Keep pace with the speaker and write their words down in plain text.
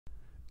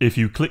If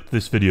you clicked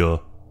this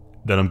video,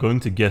 then I'm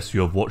going to guess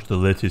you have watched the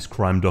latest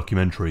crime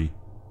documentary,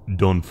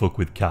 Don't Fuck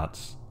With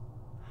Cats.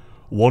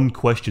 One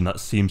question that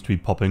seems to be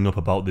popping up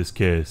about this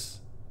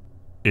case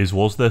is,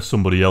 was there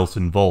somebody else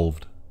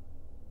involved?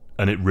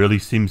 And it really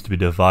seems to be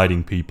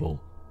dividing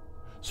people.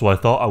 So I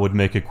thought I would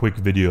make a quick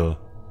video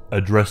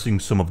addressing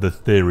some of the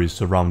theories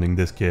surrounding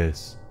this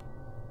case.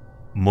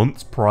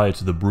 Months prior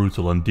to the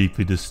brutal and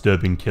deeply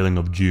disturbing killing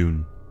of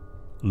June,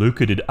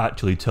 Luca did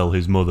actually tell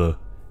his mother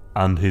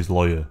and his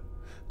lawyer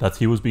that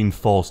he was being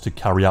forced to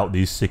carry out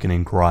these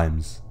sickening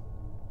crimes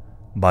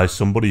by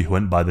somebody who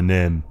went by the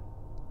name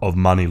of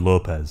Manny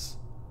Lopez.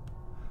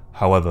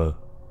 However,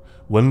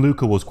 when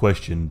Luca was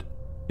questioned,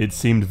 it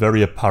seemed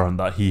very apparent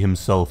that he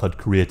himself had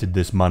created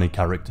this Manny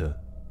character,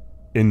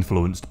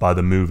 influenced by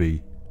the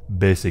movie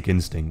Basic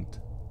Instinct.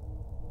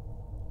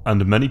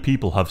 And many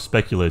people have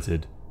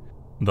speculated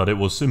that it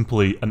was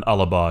simply an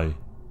alibi,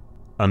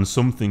 and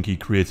some think he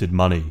created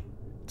Manny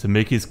to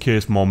make his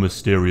case more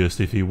mysterious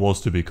if he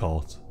was to be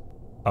caught.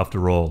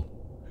 After all,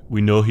 we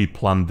know he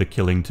planned the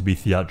killing to be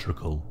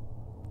theatrical.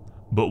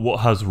 But what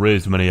has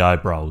raised many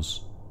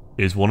eyebrows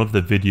is one of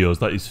the videos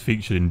that is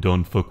featured in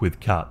Don't Fuck With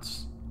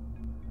Cats.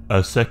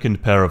 A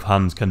second pair of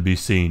hands can be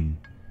seen,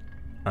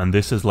 and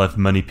this has left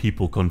many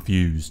people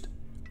confused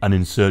and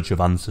in search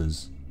of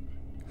answers.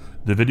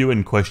 The video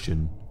in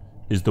question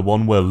is the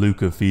one where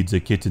Luca feeds a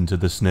kitten to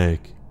the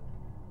snake,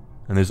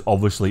 and has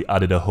obviously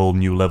added a whole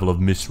new level of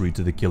mystery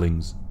to the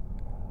killings.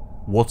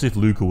 What if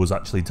Luca was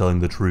actually telling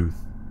the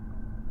truth?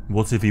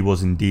 What if he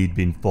was indeed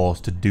being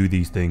forced to do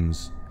these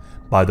things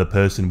by the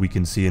person we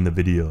can see in the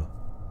video?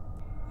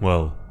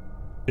 Well,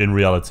 in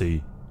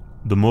reality,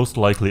 the most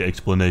likely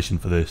explanation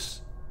for this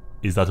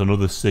is that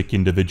another sick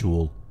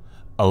individual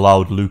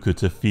allowed Luca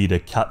to feed a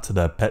cat to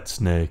their pet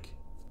snake.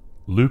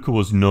 Luca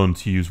was known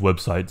to use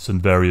websites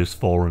and various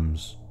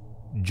forums,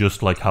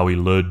 just like how he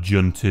lured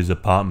Jun to his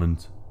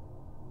apartment,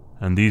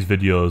 and these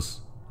videos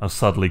are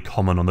sadly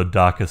common on the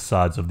darker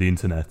sides of the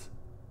internet.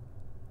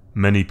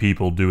 Many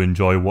people do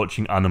enjoy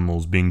watching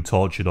animals being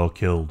tortured or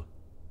killed.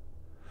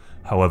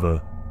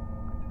 However,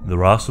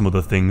 there are some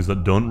other things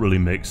that don't really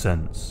make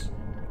sense.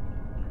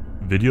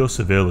 Video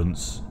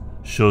surveillance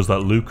shows that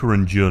Luca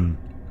and Jun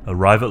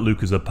arrive at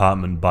Luca's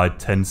apartment by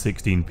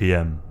 10:16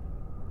 PM,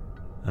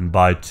 and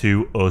by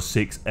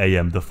 2:06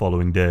 AM the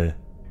following day,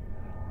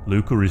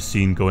 Luca is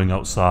seen going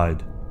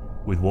outside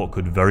with what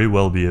could very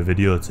well be a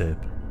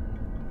videotape.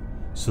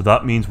 So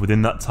that means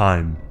within that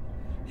time,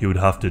 he would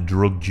have to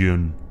drug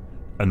Jun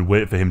and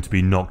wait for him to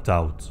be knocked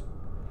out,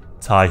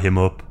 tie him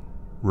up,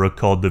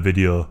 record the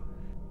video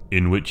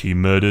in which he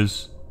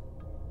murders,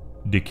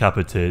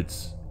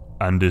 decapitates,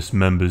 and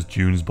dismembers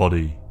Jun's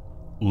body.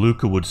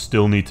 Luca would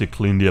still need to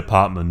clean the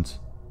apartment,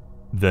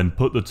 then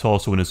put the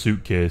torso in a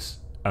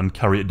suitcase and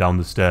carry it down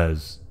the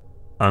stairs,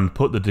 and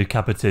put the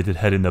decapitated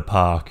head in the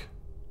park,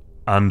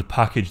 and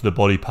package the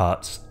body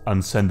parts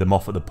and send them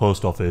off at the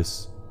post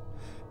office,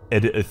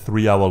 edit a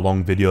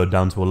 3-hour-long video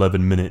down to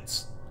 11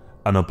 minutes,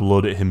 and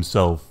upload it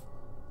himself,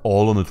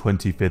 all on the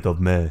 25th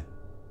of May.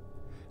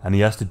 And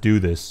he has to do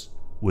this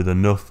with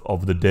enough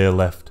of the day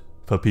left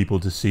for people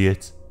to see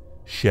it,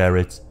 share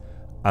it,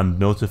 and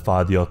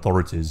notify the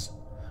authorities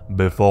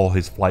before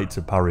his flight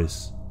to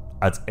Paris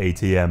at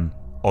 8 AM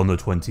on the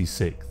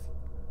 26th.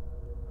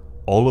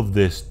 All of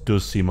this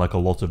does seem like a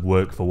lot of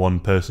work for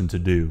one person to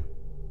do,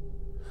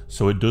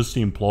 so it does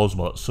seem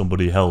plausible that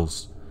somebody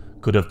else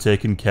could have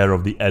taken care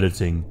of the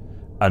editing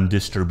and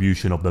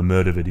distribution of the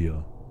murder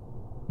video.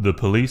 The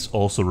police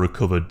also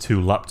recovered 2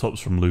 laptops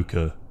from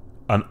Luca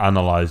and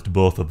analysed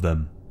both of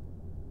them.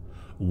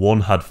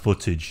 One had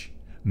footage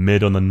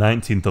made on the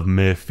 19th of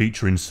May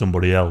featuring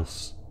somebody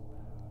else,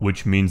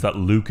 which means that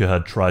Luca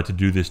had tried to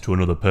do this to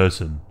another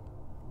person,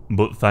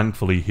 but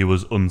thankfully he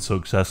was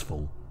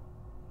unsuccessful.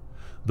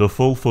 The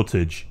full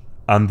footage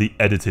and the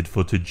edited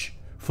footage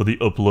for the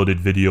uploaded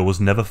video was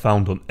never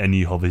found on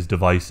any of his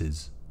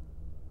devices.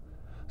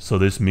 So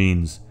this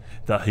means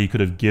that he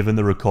could have given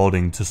the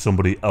recording to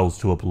somebody else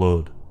to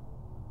upload.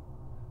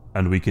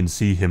 And we can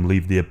see him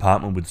leave the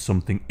apartment with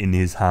something in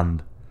his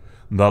hand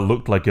that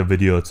looked like a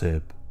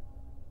videotape.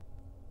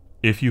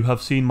 If you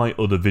have seen my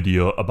other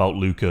video about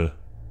Luca,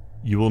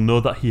 you will know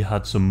that he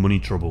had some money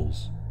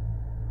troubles.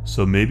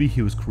 So maybe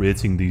he was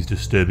creating these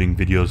disturbing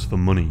videos for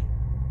money.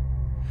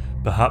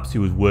 Perhaps he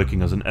was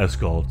working as an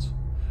escort,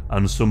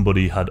 and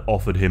somebody had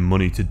offered him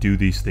money to do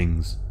these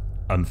things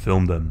and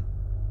film them.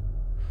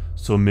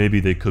 So maybe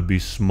there could be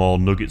small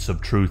nuggets of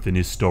truth in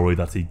his story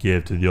that he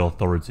gave to the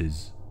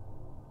authorities.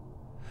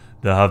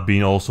 There have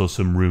been also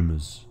some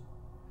rumours.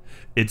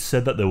 It's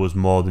said that there was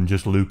more than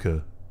just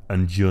Luca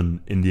and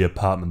Jun in the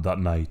apartment that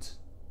night,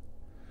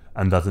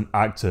 and that an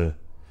actor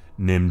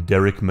named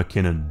Derek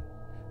McKinnon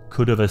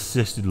could have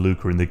assisted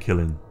Luca in the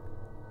killing.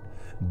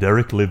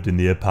 Derek lived in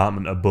the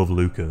apartment above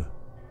Luca,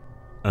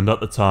 and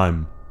at the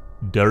time,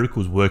 Derek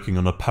was working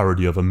on a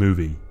parody of a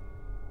movie,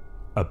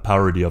 a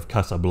parody of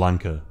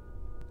Casablanca,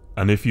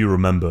 and if you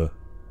remember,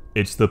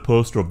 it's the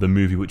poster of the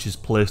movie which is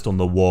placed on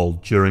the wall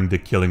during the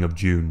killing of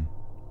June.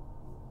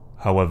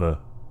 However,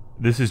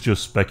 This is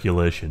just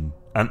speculation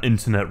and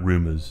internet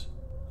rumours.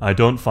 I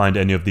don't find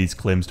any of these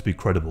claims to be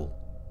credible,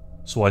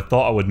 so I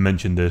thought I would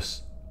mention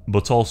this,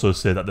 but also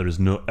say that there is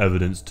no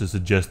evidence to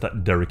suggest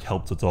that Derek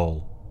helped at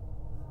all.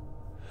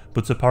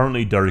 But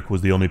apparently Derek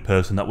was the only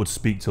person that would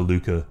speak to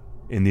Luca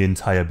in the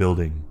entire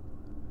building.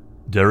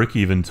 Derek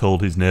even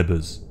told his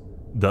neighbours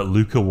that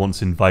Luca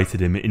once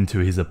invited him into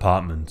his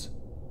apartment,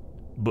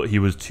 but he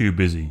was too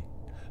busy,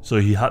 so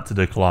he had to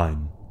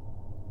decline,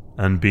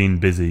 and being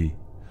busy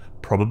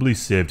probably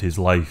saved his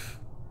life.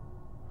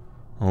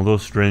 Although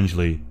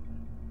strangely,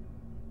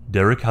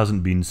 Derek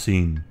hasn't been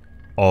seen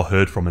or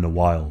heard from in a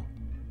while.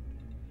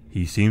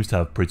 He seems to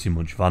have pretty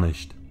much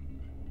vanished,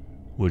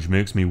 which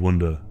makes me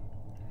wonder,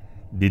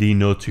 did he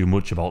know too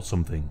much about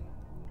something?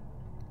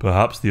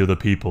 Perhaps the other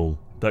people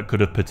that could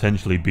have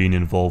potentially been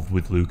involved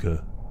with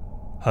Luca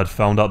had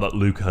found out that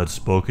Luca had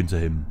spoken to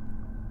him,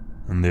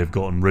 and they have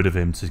gotten rid of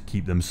him to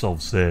keep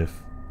themselves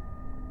safe.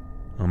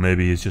 Or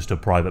maybe he's just a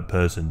private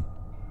person.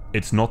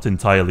 It's not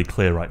entirely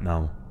clear right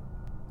now.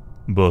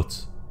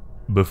 But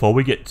before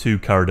we get too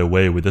carried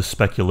away with the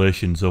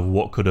speculations of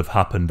what could have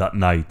happened that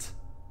night,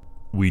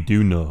 we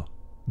do know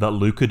that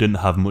Luca didn't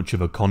have much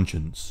of a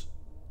conscience,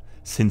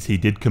 since he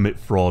did commit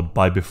fraud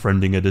by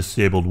befriending a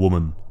disabled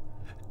woman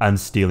and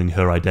stealing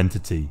her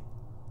identity.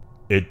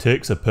 It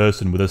takes a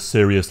person with a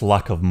serious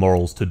lack of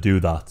morals to do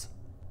that,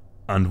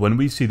 and when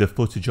we see the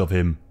footage of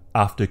him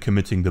after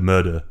committing the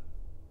murder,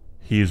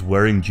 he is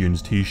wearing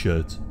June's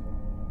t-shirt,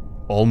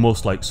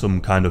 almost like some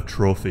kind of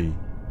trophy.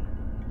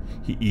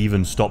 He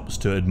even stops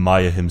to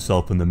admire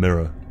himself in the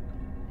mirror.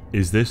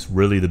 Is this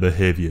really the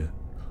behaviour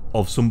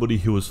of somebody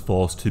who was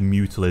forced to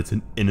mutilate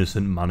an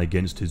innocent man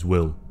against his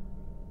will?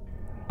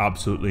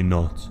 Absolutely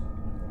not.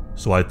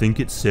 So I think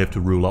it's safe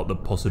to rule out the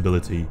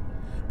possibility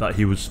that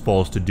he was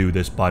forced to do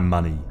this by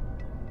money.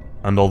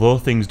 And although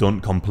things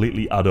don't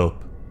completely add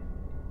up,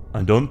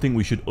 I don't think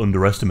we should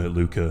underestimate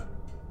Luca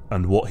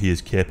and what he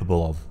is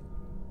capable of.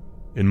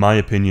 In my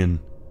opinion,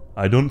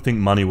 I don't think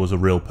Manny was a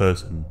real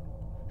person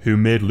who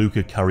made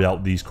Luca carry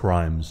out these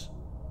crimes.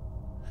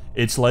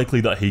 It's likely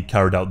that he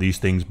carried out these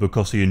things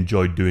because he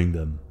enjoyed doing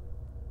them.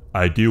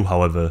 I do,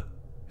 however,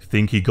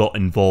 think he got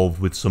involved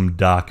with some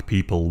dark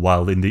people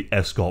while in the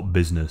escort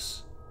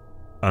business,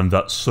 and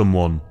that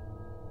someone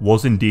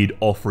was indeed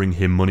offering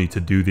him money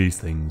to do these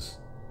things,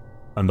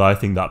 and I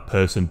think that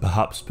person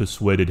perhaps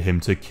persuaded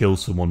him to kill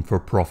someone for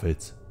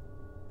profit.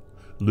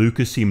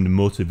 Luca seemed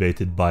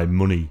motivated by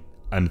money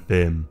and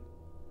fame,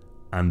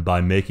 and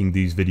by making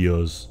these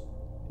videos,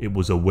 it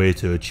was a way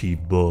to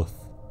achieve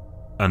both.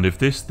 And if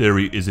this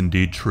theory is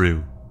indeed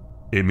true,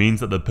 it means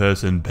that the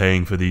person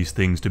paying for these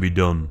things to be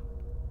done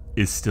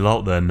is still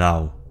out there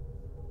now.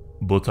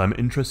 But I'm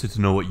interested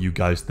to know what you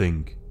guys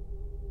think.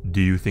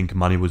 Do you think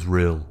Manny was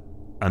real,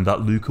 and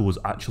that Luca was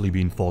actually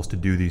being forced to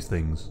do these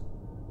things?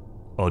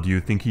 Or do you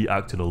think he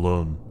acted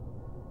alone?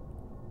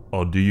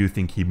 Or do you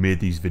think he made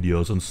these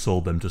videos and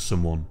sold them to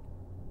someone?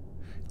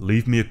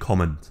 Leave me a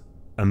comment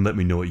and let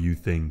me know what you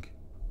think.